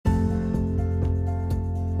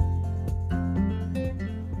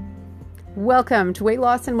Welcome to Weight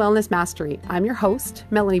Loss and Wellness Mastery. I'm your host,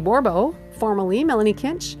 Melanie Borbo, formerly Melanie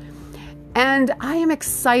Kinch, and I am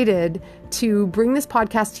excited to bring this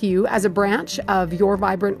podcast to you as a branch of Your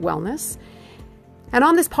Vibrant Wellness. And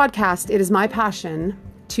on this podcast, it is my passion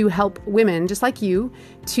to help women just like you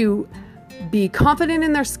to be confident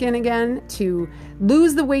in their skin again, to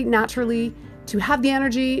lose the weight naturally, to have the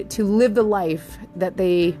energy to live the life that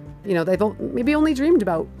they've maybe only dreamed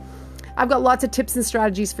about. I've got lots of tips and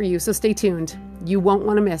strategies for you, so stay tuned. You won't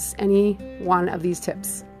want to miss any one of these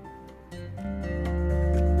tips.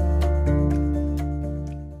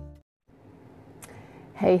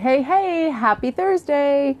 Hey, happy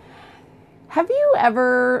Thursday. Have you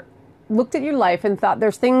ever looked at your life and thought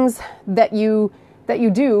there's things that you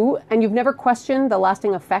do and you've never questioned the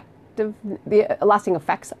lasting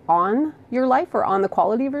effects on your life or on the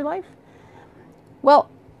quality of your life?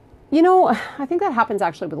 Well, I think that happens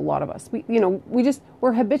actually with a lot of us.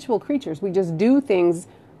 We're habitual creatures. We just do things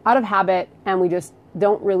out of habit and we just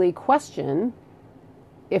don't really question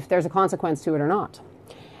if there's a consequence to it or not.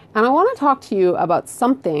 And I want to talk to you about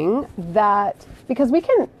something that, because we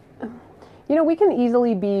can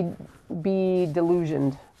easily be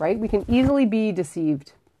delusioned, right? We can easily be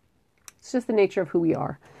deceived. It's just the nature of who we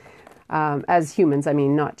are. As humans, I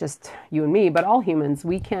mean, not just you and me, but all humans,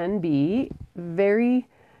 we can be very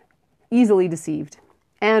easily deceived.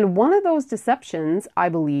 And one of those deceptions, I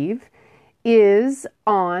believe, is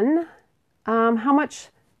on how much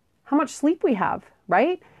sleep we have,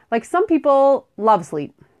 right? Like some people love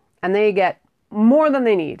sleep and they get more than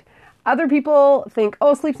they need. Other people think,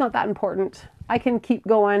 oh, sleep's not that important. I can keep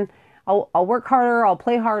going. I'll work harder. I'll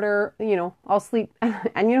play harder. I'll sleep.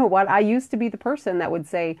 And you know what? I used to be the person that would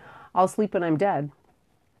say, I'll sleep when I'm dead.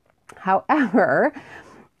 However,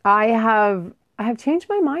 I have changed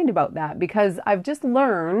my mind about that because I've just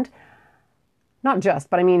learned,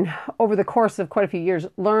 over the course of quite a few years,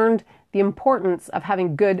 learned the importance of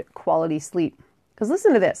having good quality sleep. Because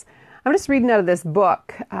listen to this. I'm just reading out of this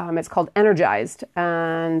book. It's called Energized.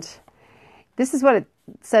 And this is what it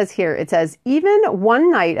says here. It says, even one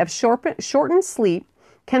night of shortened sleep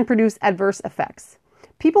can produce adverse effects.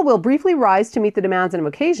 People will briefly rise to meet the demands of an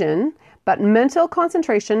occasion, but mental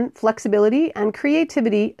concentration, flexibility, and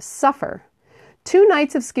creativity suffer. 2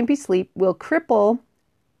 nights of skimpy sleep will cripple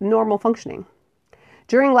normal functioning.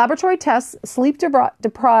 During laboratory tests,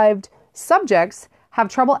 sleep-deprived subjects have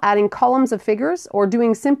trouble adding columns of figures or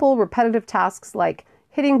doing simple repetitive tasks like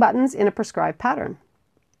hitting buttons in a prescribed pattern.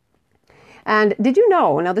 And did you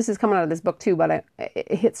know, now this is coming out of this book too, but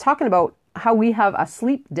it's talking about how we have a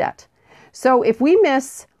sleep debt. So if we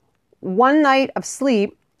miss 1 night of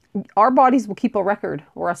sleep, our bodies will keep a record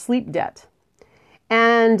or a sleep debt.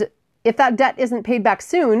 And if that debt isn't paid back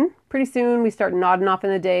soon, pretty soon we start nodding off in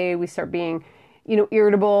the day. We start being,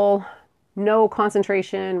 irritable, no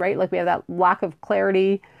concentration, right? Like we have that lack of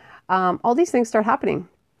clarity. All these things start happening.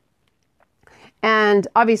 And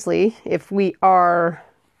obviously, if we're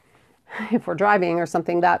driving or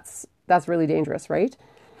something, that's really dangerous, right?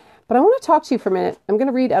 But I want to talk to you for a minute. I'm going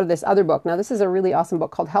to read out of this other book. Now, this is a really awesome book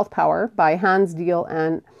called Health Power by Hans Diehl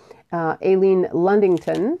and Aileen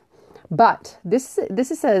Ludington. But this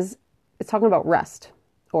says, it's talking about rest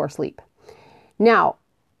or sleep. Now,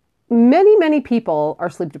 many people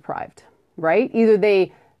are sleep deprived, right? Either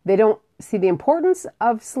they don't see the importance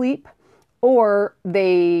of sleep or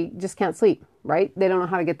they just can't sleep, right? They don't know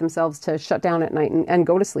how to get themselves to shut down at night and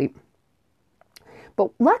go to sleep.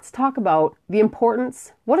 But let's talk about the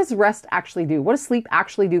importance. What does rest actually do? What does sleep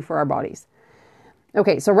actually do for our bodies?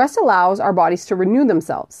 Okay, so rest allows our bodies to renew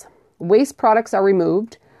themselves. Waste products are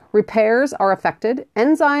removed. Repairs are effected,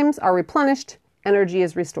 enzymes are replenished, energy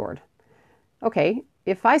is restored. Okay,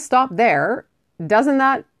 if I stop there, doesn't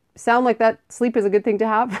that sound like that sleep is a good thing to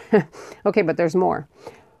have? Okay, but there's more.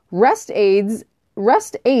 Rest aids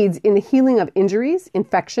in the healing of injuries,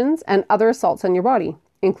 infections, and other assaults on your body,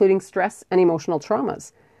 including stress and emotional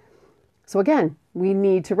traumas. So again, we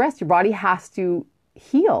need to rest. Your body has to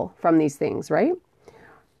heal from these things, right?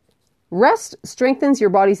 Rest strengthens your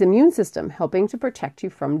body's immune system, helping to protect you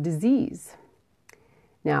from disease.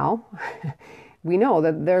 Now, we know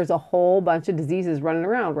that there's a whole bunch of diseases running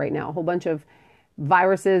around right now, a whole bunch of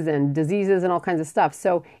viruses and diseases and all kinds of stuff.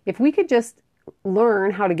 So if we could just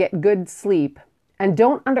learn how to get good sleep and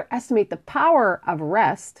don't underestimate the power of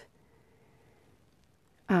rest,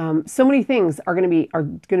 so many things are going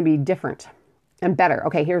to be different and better.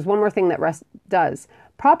 Okay, here's one more thing that rest does.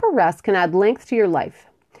 Proper rest can add length to your life.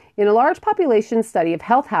 In a large population study of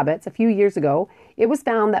health habits a few years ago, it was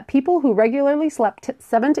found that people who regularly slept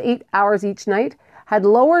 7 to 8 hours each night had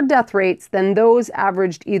lower death rates than those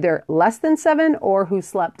averaged either less than 7 or who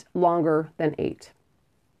slept longer than 8.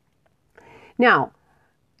 Now,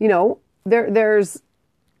 there's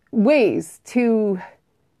ways to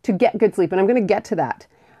get good sleep, and I'm going to get to that.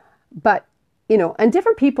 But, and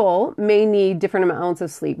different people may need different amounts of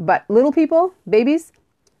sleep. But little people, babies,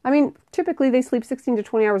 typically they sleep 16 to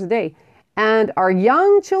 20 hours a day. And our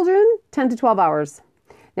young children, 10 to 12 hours.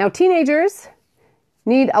 Now, teenagers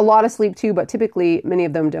need a lot of sleep too, but typically many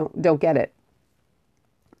of them don't get it.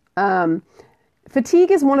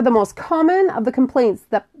 Fatigue is one of the most common of the complaints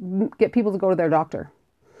that get people to go to their doctor.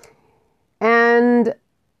 And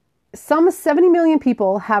some 70 million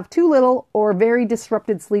people have too little or very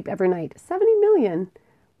disrupted sleep every night. 70 million.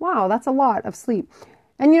 Wow, that's a lot of sleep.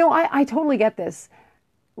 And I totally get this.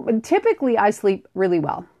 Typically, I sleep really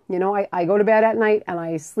well. I go to bed at night and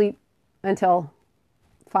I sleep until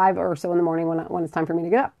 5 or so in the morning when it's time for me to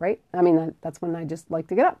get up, right? That's when I just like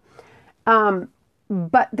to get up.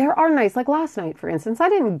 But there are nights, like last night, for instance, I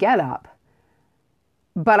didn't get up,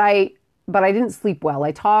 but I didn't sleep well.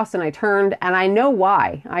 I tossed and I turned, and I know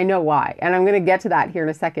why. And I'm going to get to that here in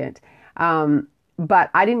a second. But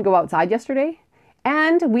I didn't go outside yesterday,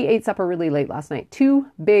 and we ate supper really late last night. 2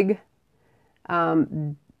 big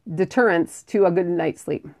deterrents to a good night's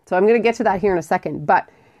sleep. So I'm going to get to that here in a second. But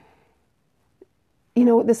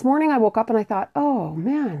this morning I woke up and I thought, oh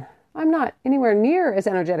man, I'm not anywhere near as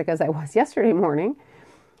energetic as I was yesterday morning.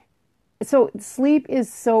 So sleep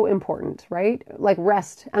is so important, right? Like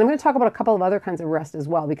rest. And I'm going to talk about a couple of other kinds of rest as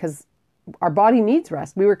well, because our body needs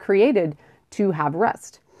rest. We were created to have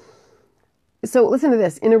rest. So listen to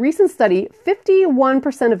this. In a recent study,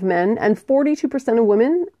 51% of men and 42% of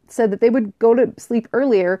women said that they would go to sleep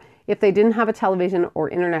earlier if they didn't have a television or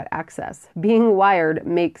internet access. Being wired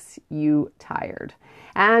makes you tired.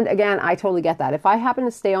 And again, I totally get that. If I happen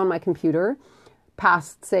to stay on my computer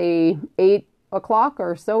past, say, 8 o'clock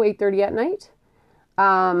or so, 8:30 at night,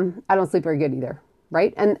 I don't sleep very good either,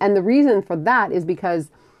 right? And the reason for that is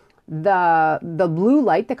because the blue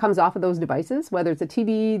light that comes off of those devices, whether it's a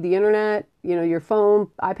TV, the internet, your phone,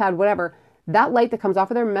 iPad, whatever, that light that comes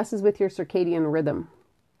off of there messes with your circadian rhythm.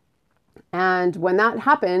 And when that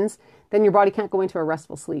happens, then your body can't go into a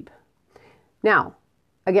restful sleep. Now,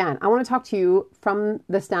 again, I want to talk to you from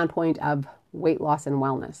the standpoint of weight loss and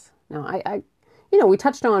wellness. Now, we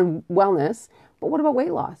touched on wellness, but what about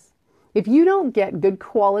weight loss? If you don't get good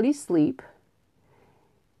quality sleep,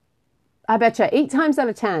 I bet you 8 times out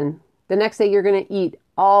of 10, the next day you're going to eat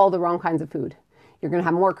all the wrong kinds of food. You're going to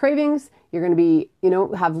have more cravings. You're going to be,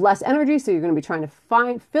 have less energy. So you're going to be trying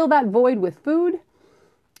to fill that void with food,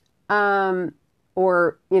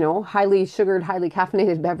 or, highly sugared, highly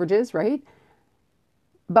caffeinated beverages, right?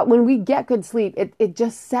 But when we get good sleep, it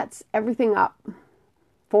just sets everything up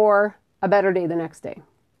for a better day the next day.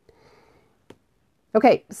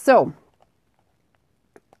 Okay, so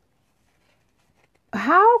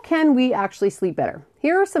how can we actually sleep better?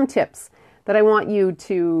 Here are some tips that I want you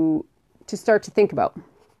to start to think about.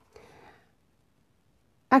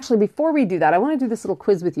 Actually, before we do that, I want to do this little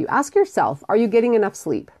quiz with you. Ask yourself, are you getting enough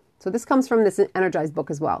sleep? So this comes from this Energized book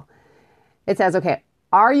as well. It says, okay,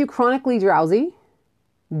 are you chronically drowsy?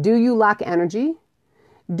 Do you lack energy?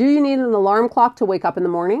 Do you need an alarm clock to wake up in the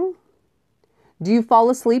morning? Do you fall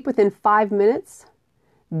asleep within 5 minutes?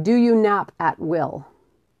 Do you nap at will?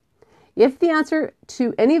 If the answer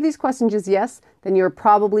to any of these questions is yes, then you're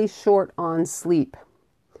probably short on sleep.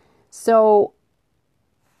 So,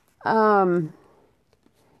 so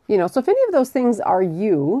if any of those things are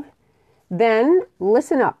you, then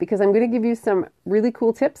listen up, because I'm going to give you some really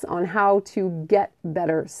cool tips on how to get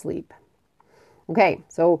better sleep. Okay,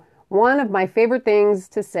 so one of my favorite things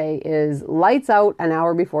to say is lights out an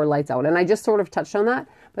hour before lights out. And I just sort of touched on that,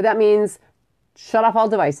 but that means shut off all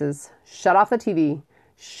devices, shut off the TV,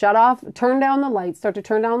 turn down the lights, start to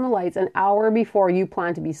turn down the lights an hour before you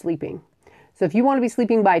plan to be sleeping. So if you want to be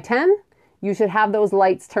sleeping by 10, you should have those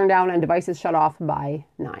lights turned down and devices shut off by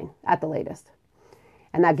 9 at the latest.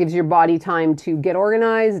 And that gives your body time to get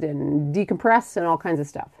organized and decompress and all kinds of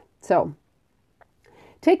stuff. So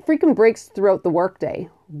take frequent breaks throughout the workday.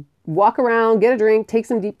 Walk around, get a drink, take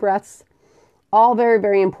some deep breaths. All very,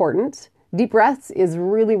 very important. Deep breaths is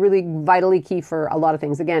really, really vitally key for a lot of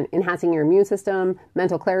things. Again, enhancing your immune system,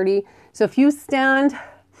 mental clarity. So if you stand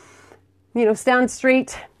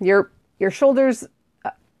straight, your shoulders,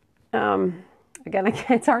 again,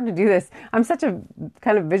 it's hard to do this. I'm such a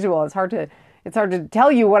kind of visual. It's hard to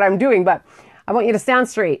tell you what I'm doing, but I want you to stand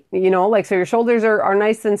straight, so your shoulders are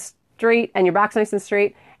nice and straight and your back's nice and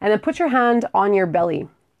straight. And then put your hand on your belly.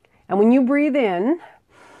 And when you breathe in,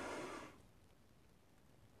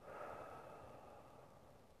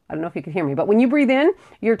 I don't know if you can hear me, but when you breathe in,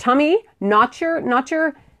 your tummy, not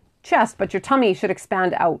your chest, but your tummy should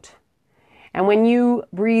expand out. And when you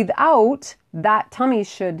breathe out, that tummy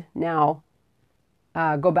should now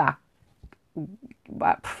go back.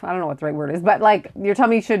 I don't know what the right word is, but like your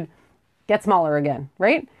tummy should get smaller again,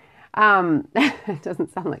 right? It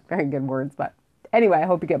doesn't sound like very good words, but anyway, I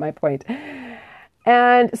hope you get my point.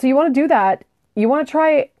 And so you want to do that. You want to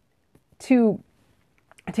try to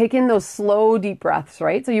take in those slow, deep breaths,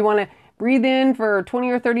 right? So you want to breathe in for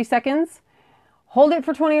 20 or 30 seconds, hold it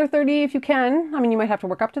for 20 or 30 if you can. I mean, you might have to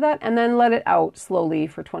work up to that, and then let it out slowly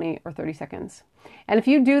for 20 or 30 seconds. And if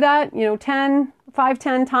you do that, 10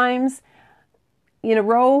 times in a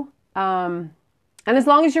row, and as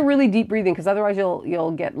long as you're really deep breathing, because otherwise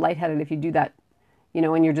you'll get lightheaded if you do that,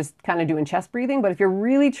 and you're just kind of doing chest breathing. But if you're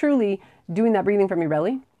really, truly doing that breathing from your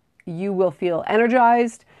belly, you will feel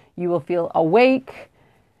energized, you will feel awake.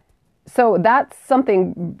 So that's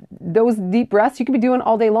something, those deep breaths you could be doing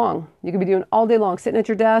all day long. You could be doing all day long, sitting at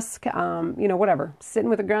your desk, whatever, sitting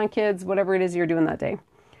with the grandkids, whatever it is you're doing that day.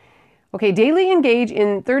 Okay, daily engage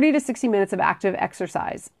in 30 to 60 minutes of active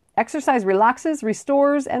exercise. Exercise relaxes,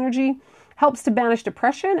 restores energy, helps to banish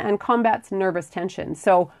depression, and combats nervous tension.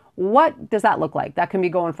 So what does that look like? That can be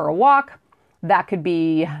going for a walk. That could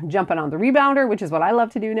be jumping on the rebounder, which is what I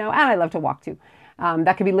love to do now, and I love to walk too.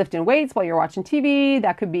 That could be lifting weights while you're watching TV.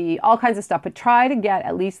 That could be all kinds of stuff, but try to get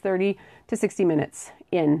at least 30 to 60 minutes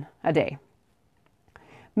in a day.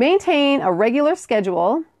 Maintain a regular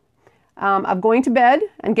schedule of going to bed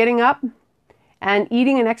and getting up and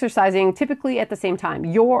eating and exercising typically at the same time.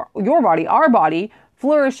 Your body, our body,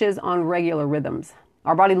 flourishes on regular rhythms.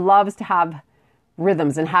 Our body loves to have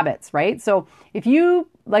rhythms and habits, right? So if you,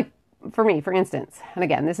 like for me, for instance, and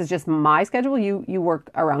again, this is just my schedule, you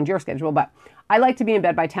work around your schedule, but I like to be in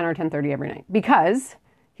bed by 10 or 10:30 every night, because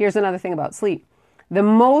here's another thing about sleep. The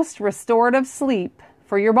most restorative sleep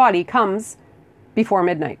for your body comes before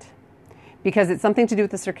midnight, because it's something to do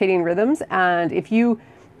with the circadian rhythms. And if you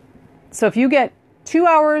get 2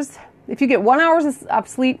 hours, if you get 1 hour of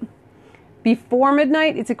sleep before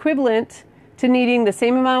midnight, it's equivalent to needing the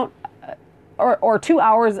same amount or 2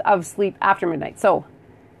 hours of sleep after midnight. So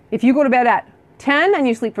if you go to bed at 10 and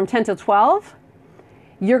you sleep from 10 till 12,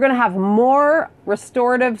 you're going to have more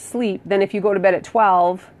restorative sleep than if you go to bed at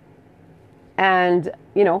 12 and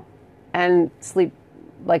sleep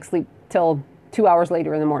till 2 hours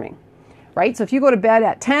later in the morning, right? So if you go to bed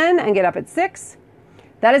at 10 and get up at 6,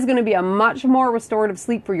 that is going to be a much more restorative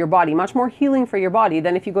sleep for your body, much more healing for your body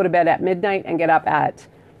than if you go to bed at midnight and get up at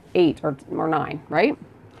 8 or 9, right?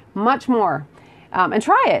 Much more. And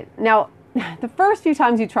try it. Now, the first few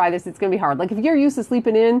times you try this, it's going to be hard. Like if you're used to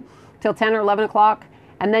sleeping in till 10 or 11 o'clock,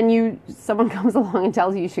 and then someone comes along and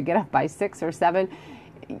tells you should get up by 6 or 7,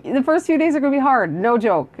 the first few days are going to be hard. No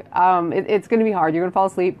joke. It's going to be hard. You're going to fall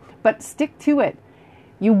asleep, but stick to it.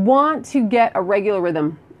 You want to get a regular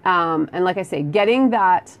rhythm. And like I say, getting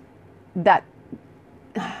that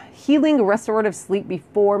healing, restorative sleep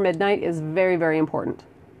before midnight is very, very important.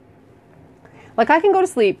 Like I can go to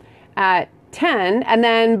sleep at 10, and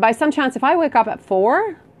then by some chance, if I wake up at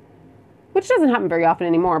 4, which doesn't happen very often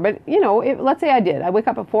anymore, but let's say I did. I wake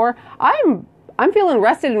up at 4. I'm feeling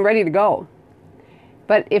rested and ready to go.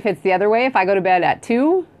 But if it's the other way, if I go to bed at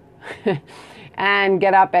 2 and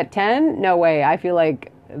get up at 10, no way. I feel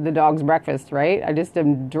like the dog's breakfast, right? I just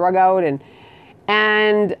am drug out, and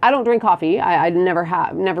I don't drink coffee. I never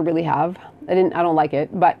really have. I don't like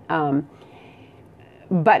it, but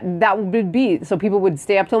that would be, so people would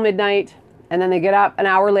stay up till midnight, and then they get up an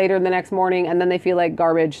hour later the next morning, and then they feel like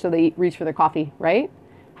garbage, so they reach for their coffee, right?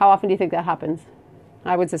 How often do you think that happens?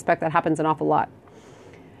 I would suspect that happens an awful lot.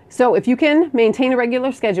 So if you can maintain a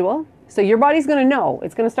regular schedule, so your body's going to know,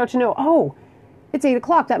 it's going to start to know, oh, it's 8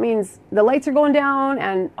 o'clock. That means the lights are going down,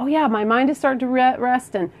 and oh yeah, my mind is starting to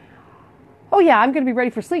rest, and oh yeah, I'm going to be ready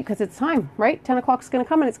for sleep because it's time, right? 10 o'clock is going to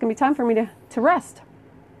come, and it's going to be time for me to rest.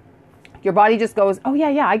 Your body just goes, oh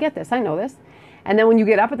yeah, I get this. I know this. And then when you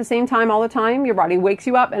get up at the same time all the time, your body wakes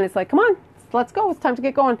you up and it's like, come on, let's go. It's time to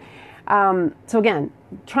get going. So again,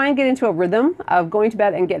 try and get into a rhythm of going to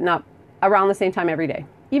bed and getting up around the same time every day.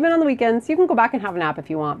 Even on the weekends, you can go back and have a nap if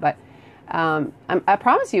you want. But I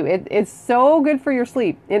promise you, it's so good for your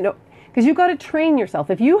sleep. Because you've got to train yourself.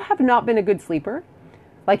 If you have not been a good sleeper,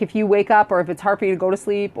 like if you wake up or if it's hard for you to go to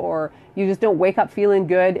sleep or you just don't wake up feeling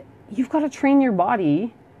good, you've got to train your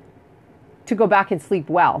body to go back and sleep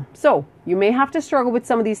well. So you may have to struggle with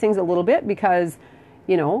some of these things a little bit because,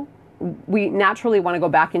 we naturally want to go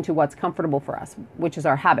back into what's comfortable for us, which is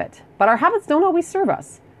our habit. But our habits don't always serve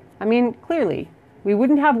us. I mean, clearly, we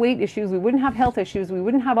wouldn't have weight issues, we wouldn't have health issues, we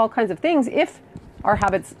wouldn't have all kinds of things if our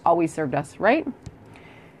habits always served us, right?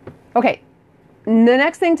 Okay, the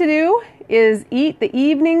next thing to do is eat the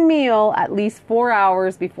evening meal at least 4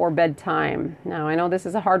 hours before bedtime. Now, I know this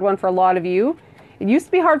is a hard one for a lot of you. It used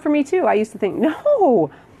to be hard for me too. I used to think, no,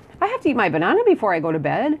 I have to eat my banana before I go to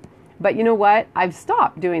bed. But you know what? I've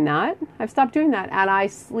stopped doing that. And I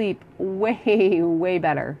sleep way, way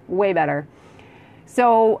better, way better.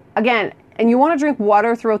 So again, and you want to drink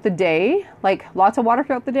water throughout the day, like lots of water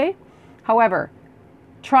throughout the day. However,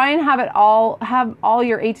 try and have all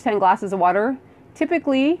your 8 to 10 glasses of water.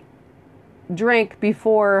 Typically, drink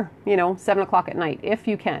before 7 o'clock at night if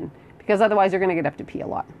you can, because otherwise you're going to get up to pee a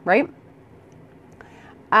lot, right?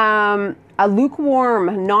 A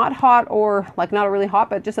lukewarm, not hot or like not really hot,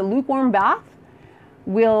 but just a lukewarm bath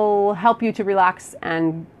will help you to relax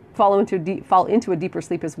and fall into a deeper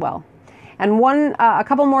sleep as well. And a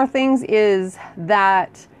couple more things is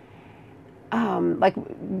that like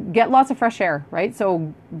get lots of fresh air, right?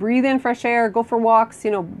 So breathe in fresh air, go for walks,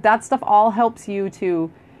 that stuff all helps you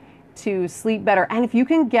to sleep better. And if you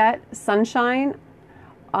can get sunshine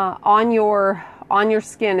on your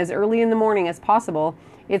skin as early in the morning as possible,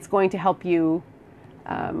 it's going to help you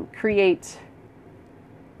create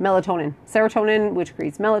melatonin, serotonin, which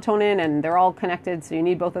creates melatonin, and they're all connected, so you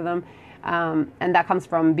need both of them. And that comes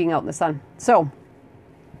from being out in the sun. So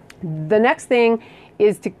the next thing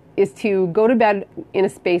is to go to bed in a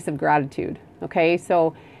space of gratitude. Okay,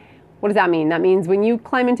 so what does that mean? That means when you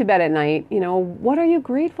climb into bed at night, what are you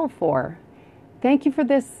grateful for? Thank you for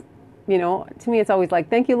this. To me, it's always like,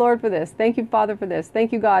 thank you, Lord, for this. Thank you, Father, for this.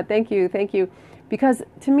 Thank you, God. Thank you. Because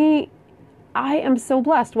to me, I am so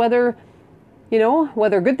blessed. Whether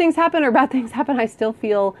good things happen or bad things happen, I still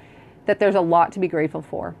feel that there's a lot to be grateful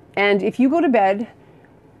for. And if you go to bed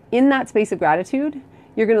in that space of gratitude,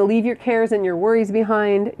 you're going to leave your cares and your worries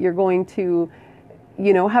behind. You're going to,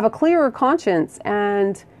 have a clearer conscience,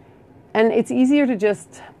 and it's easier to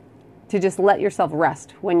just let yourself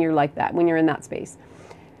rest when you're like that, when you're in that space.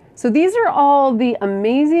 So these are all the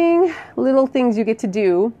amazing little things you get to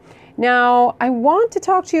do. Now, I want to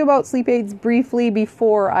talk to you about sleep aids briefly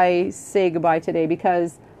before I say goodbye today,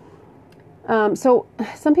 because so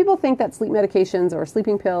some people think that sleep medications or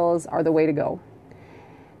sleeping pills are the way to go.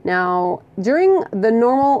 Now, during the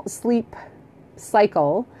normal sleep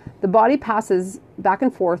cycle, the body passes back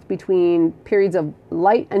and forth between periods of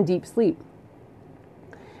light and deep sleep.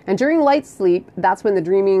 And during light sleep, that's when the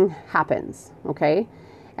dreaming happens, okay?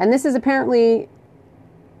 And this apparently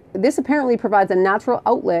provides a natural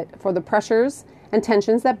outlet for the pressures and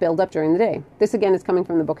tensions that build up during the day. This, again, is coming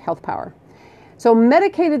from the book Health Power. So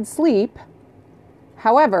medicated sleep,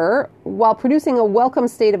 however, while producing a welcome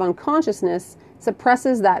state of unconsciousness,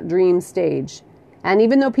 suppresses that dream stage. And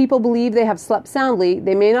even though people believe they have slept soundly,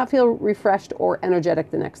 they may not feel refreshed or energetic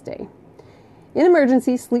the next day. In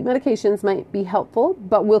emergencies, sleep medications might be helpful,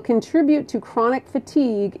 but will contribute to chronic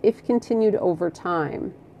fatigue if continued over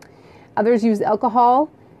time. Others use alcohol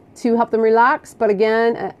to help them relax, but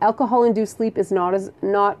again, alcohol-induced sleep is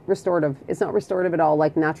not restorative. It's not restorative at all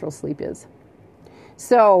like natural sleep is.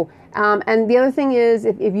 So, and the other thing is,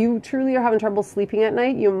 if you truly are having trouble sleeping at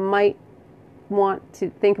night, you might want to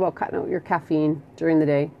think about cutting out your caffeine during the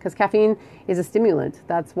day, because caffeine is a stimulant.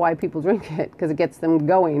 That's why people drink it, because it gets them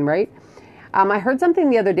going, right? I heard something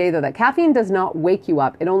the other day, though, that caffeine does not wake you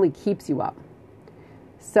up. It only keeps you up.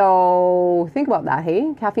 So think about that,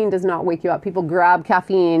 hey? Caffeine does not wake you up. People grab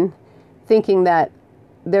caffeine thinking that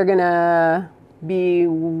they're going to be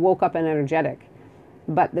woke up and energetic.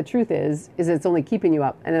 But the truth is it's only keeping you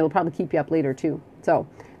up, and it'll probably keep you up later too. So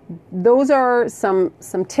those are some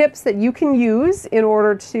tips that you can use in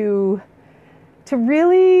order to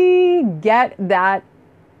really get that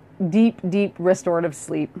deep restorative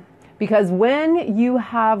sleep. Because when you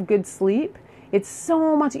have good sleep, it's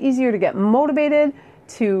so much easier to get motivated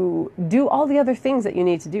to do all the other things that you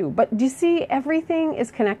need to do. But do you see, everything is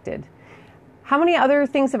connected. How many other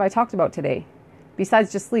things have I talked about today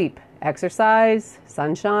besides just sleep? Exercise,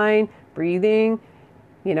 sunshine, breathing,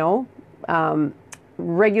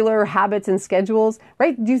 regular habits and schedules,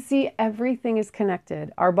 right? Do you see, everything is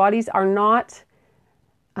connected? Our bodies are not,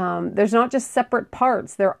 there's not just separate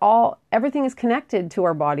parts. Everything is connected to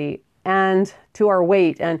our body and to our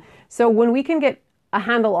weight. And so when we can get a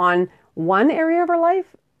handle on one area of our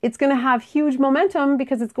life, it's going to have huge momentum,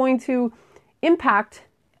 because it's going to impact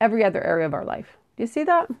every other area of our life. Do you see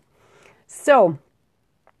that? So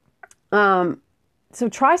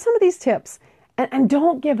try some of these tips, and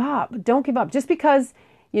don't give up. Don't give up. Just because,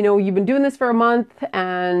 you've been doing this for a month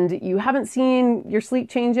and you haven't seen your sleep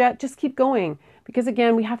change yet, just keep going. Because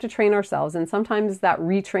again, we have to train ourselves. And sometimes that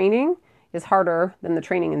retraining is harder than the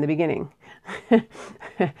training in the beginning.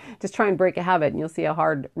 Just try and break a habit and you'll see how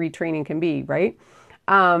hard retraining can be, right?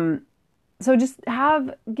 So just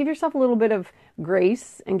give yourself a little bit of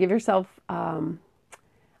grace and give yourself a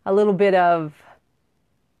little bit of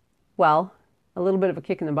a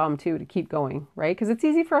kick in the bum too to keep going, right? Because it's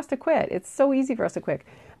easy for us to quit. It's so easy for us to quit.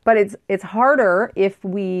 But it's harder if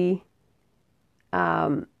we,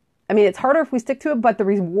 it's harder if we stick to it, but the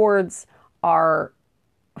rewards are,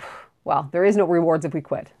 there is no rewards if we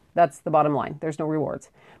quit. That's the bottom line. There's no rewards.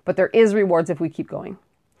 But there is rewards if we keep going.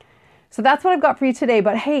 So that's what I've got for you today.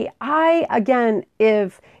 But hey,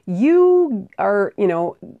 if you are,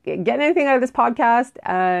 getting anything out of this podcast,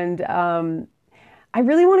 and I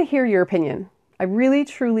really want to hear your opinion. I really,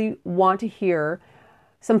 truly want to hear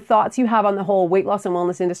some thoughts you have on the whole weight loss and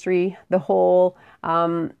wellness industry, the whole,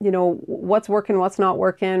 what's working, what's not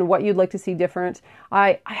working, what you'd like to see different.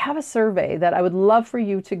 I have a survey that I would love for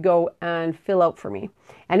you to go and fill out for me.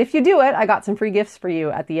 And if you do it, I got some free gifts for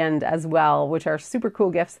you at the end as well, which are super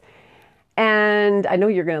cool gifts. And I know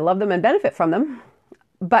you're going to love them and benefit from them.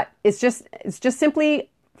 But it's just simply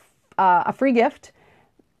a free gift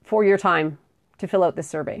for your time to fill out this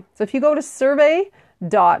survey. So if you go to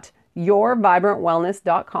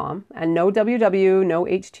survey.yourvibrantwellness.com, and no www, no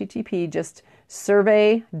http, just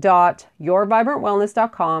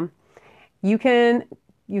survey.yourvibrantwellness.com, you can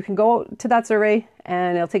go to that survey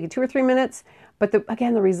and it'll take you 2 or 3 minutes. But the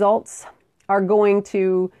results are going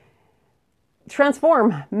to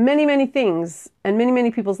transform many, many things and many, many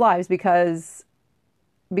people's lives because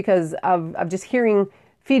of just hearing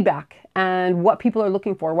feedback and what people are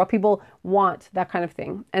looking for, what people want, that kind of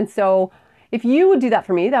thing. And so if you would do that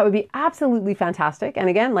for me, that would be absolutely fantastic. And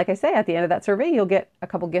again, like I say, at the end of that survey, you'll get a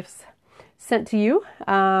couple gifts sent to you.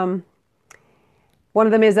 One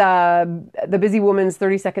of them is the Busy Woman's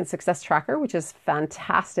 30-second success tracker, which is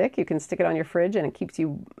fantastic. You can stick it on your fridge and it keeps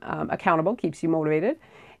you accountable, keeps you motivated.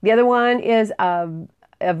 The other one is a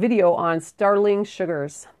video on startling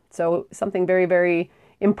sugars. So something very, very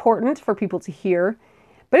important for people to hear.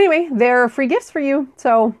 But anyway, they're free gifts for you.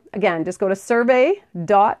 So again, just go to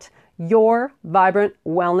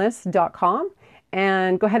survey.yourvibrantwellness.com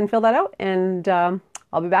and go ahead and fill that out. And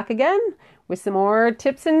I'll be back again with some more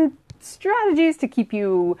tips and strategies to keep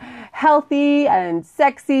you healthy and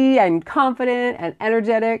sexy and confident and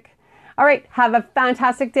energetic. All right, have a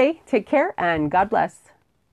fantastic day. Take care and God bless.